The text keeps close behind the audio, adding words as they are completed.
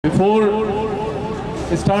Before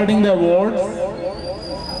starting the awards,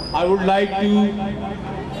 I would like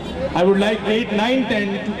grade 9,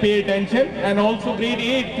 10 to pay attention, and also grade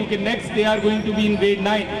 8 क्योंकि next they are going to be in grade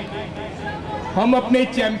 9. हम अपने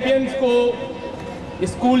champions को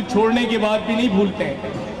school छोड़ने के बाद भी नहीं भूलते हैं.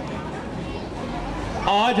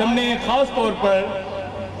 आज हमने खास तौर पर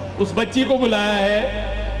उस बच्ची को बुलाया है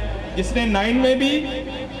जिसने 9 में भी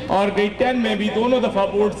और ग्रेड 10 में भी दोनों दफा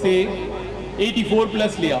बोर्ड से 84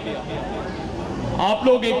 प्लस लिया. आप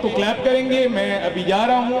लोग एक तो क्लैप करेंगे, मैं अभी जा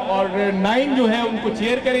रहा हूं, और 9 जो है उनको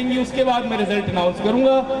चेयर करेंगे, उसके बाद मैं रिजल्ट अनाउंस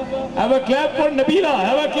करूंगा. Have a clap for Nabila,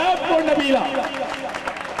 have a clap for Nabila.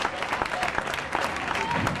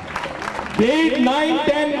 Grade 9,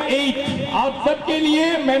 10, 8 आप सबके लिए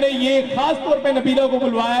मैंने ये खास तौर पे नबीला को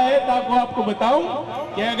बुलवाया है ताकि आपको बताऊं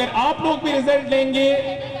कि अगर आप लोग भी रिजल्ट लेंगे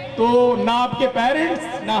तो ना आपके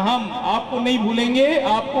पेरेंट्स ना हम आपको नहीं भूलेंगे,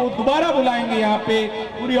 आपको दोबारा बुलाएंगे यहाँ पे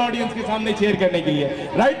पूरी ऑडियंस के सामने चेयर करने के लिए.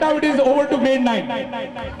 Right now it is over to grade 9.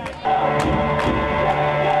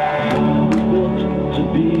 To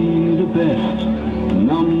be the best,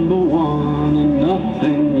 number one and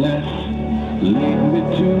nothing less. Lead me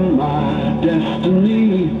to my destiny.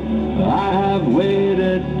 I have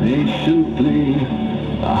waited patiently.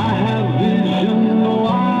 I have vision, oh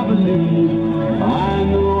I believe. I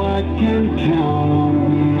know I can count on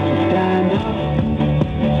me. Stand up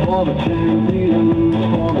for the champions,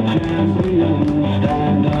 for the champions.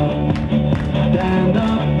 Stand up, stand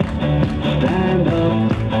up, stand up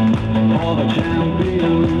for the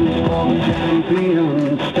champions, for the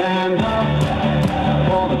champions. Stand up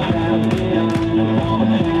for the champions, for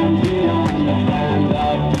the champions. Stand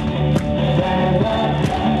up, stand up,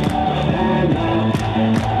 stand up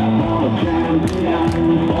for the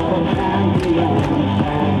champions, for the champions.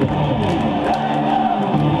 Stand up.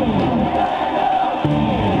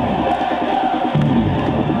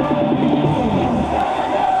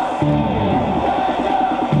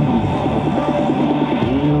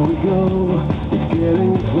 Here we go, it's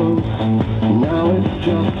getting close. Now it's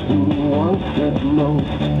just one step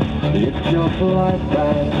most. It's just like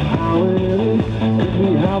that, how it is. If we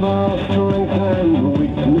have our strengths and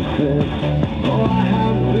weaknesses. Oh, I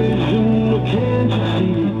have vision, can't you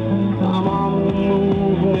see? I'm on the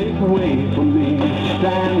move, make way for me.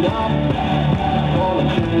 Stand up for the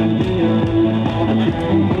champions, for the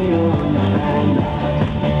champions. Stand up,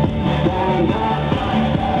 stand up,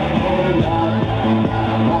 stand up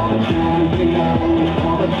for the champions,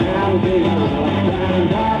 for the champions.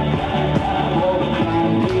 Stand up for the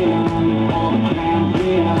champions, for the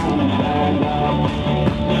champions. Stand up,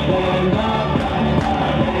 stand up,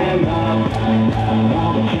 stand up for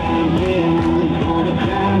the champions, for the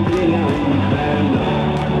champions. Stand up.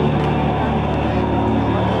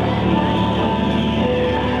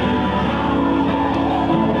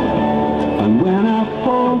 And when I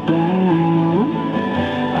fall down,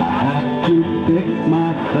 I have to pick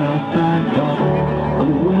myself back up.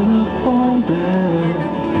 And when I fall down,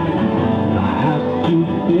 I have to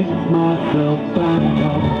pick myself back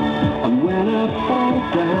up. And when I fall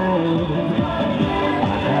down,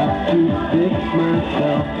 I have to pick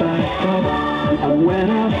myself back up. And when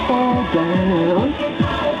I fall down,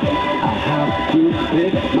 I have to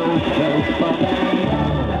pick myself up.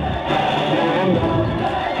 Stand up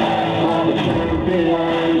for the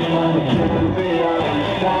champions, for the champions.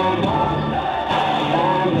 Stand up,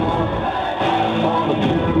 stand up for the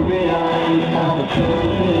champions, for the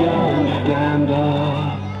champions. Stand up,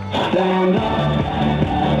 stand up,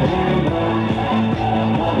 stand up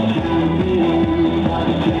for the champions, for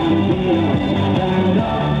the champions. Stand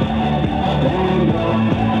up, stand up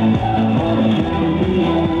for the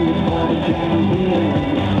champions, for the champions.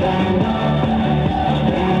 Stand up,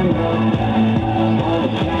 stand up for the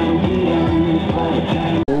champions, for the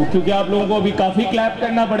champions. क्योंकि आप लोगों को अभी काफी clap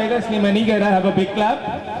करना पड़ेगा, इसलिए मैं नहीं कह रहा have a big clap,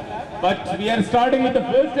 but we are starting with the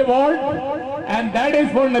first award and that is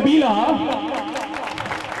for Nabila.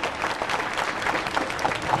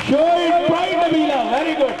 Show it pride Nabila,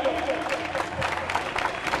 very good.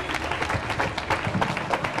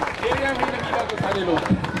 Nabila को सारे लोग.